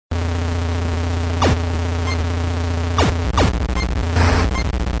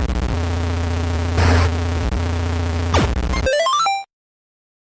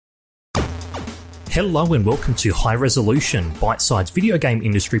Hello and welcome to High Resolution, Biteside's video game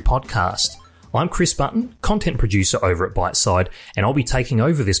industry podcast. I'm Chris Button, content producer over at Biteside, and I'll be taking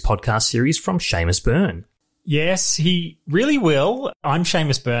over this podcast series from Seamus Byrne. Yes, he really will. I'm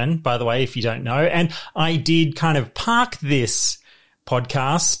Seamus Byrne, by the way, if you don't know, and I did kind of park this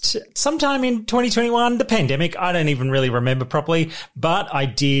podcast sometime in 2021, the pandemic. I don't even really remember properly, but I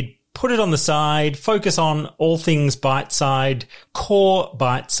did put it on the side, focus on all things Biteside, core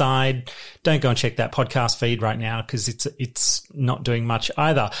Biteside. Don't go and check that podcast feed right now because it's not doing much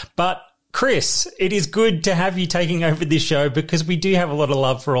either. But Chris, it is good to have you taking over this show because we do have a lot of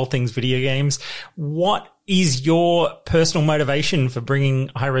love for all things video games. What is your personal motivation for bringing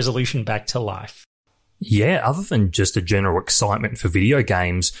High Resolution back to life? Yeah, other than just a general excitement for video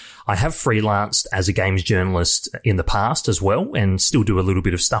games, I have freelanced as a games journalist in the past as well and still do a little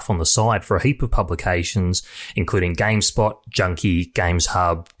bit of stuff on the side for a heap of publications, including GameSpot, Junkie, Games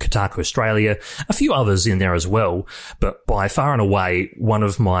Hub, Kotaku Australia, a few others in there as well. But by far and away, one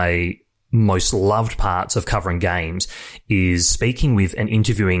of my most loved parts of covering games is speaking with and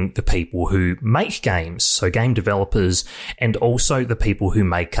interviewing the people who make games, so game developers, and also the people who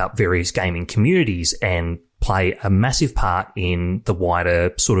make up various gaming communities and play a massive part in the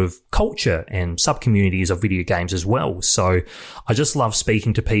wider sort of culture and sub-communities of video games as well. So I just love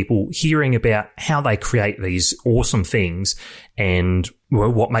speaking to people, hearing about how they create these awesome things and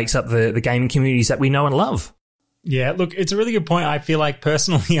what makes up the gaming communities that we know and love. Yeah, look, it's a really good point. I feel like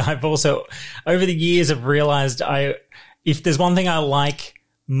personally, I've also, over the years, have realized if there's one thing I like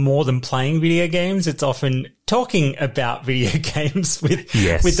more than playing video games, it's often talking about video games with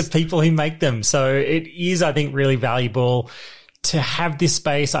the people who make them. So it is, I think, really valuable to have this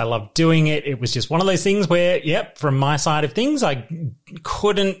space. I love doing it. It was just one of those things where, from my side of things, I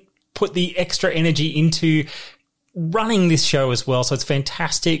couldn't put the extra energy into running this show as well. So it's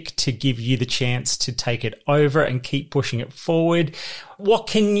fantastic to give you the chance to take it over and keep pushing it forward. What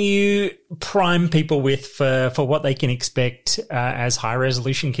can you prime people with for what they can expect as High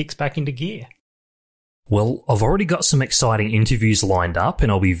Resolution kicks back into gear? Well, I've already got some exciting interviews lined up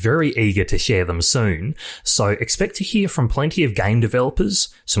and I'll be very eager to share them soon. So expect to hear from plenty of game developers,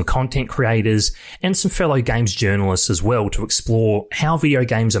 some content creators, and some fellow games journalists as well to explore how video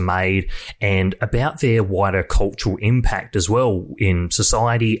games are made and about their wider cultural impact as well in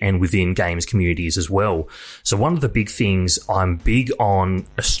society and within games communities as well. So one of the big things, I'm big on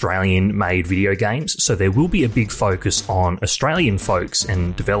Australian-made video games. So there will be a big focus on Australian folks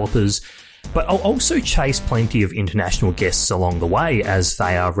and developers. But I'll also chase plenty of international guests along the way as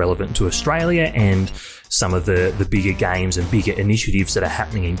they are relevant to Australia and some of the bigger games and bigger initiatives that are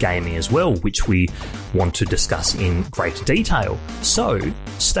happening in gaming as well, which we want to discuss in greater detail. So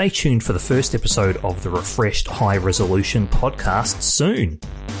stay tuned for the first episode of the refreshed High Resolution podcast soon.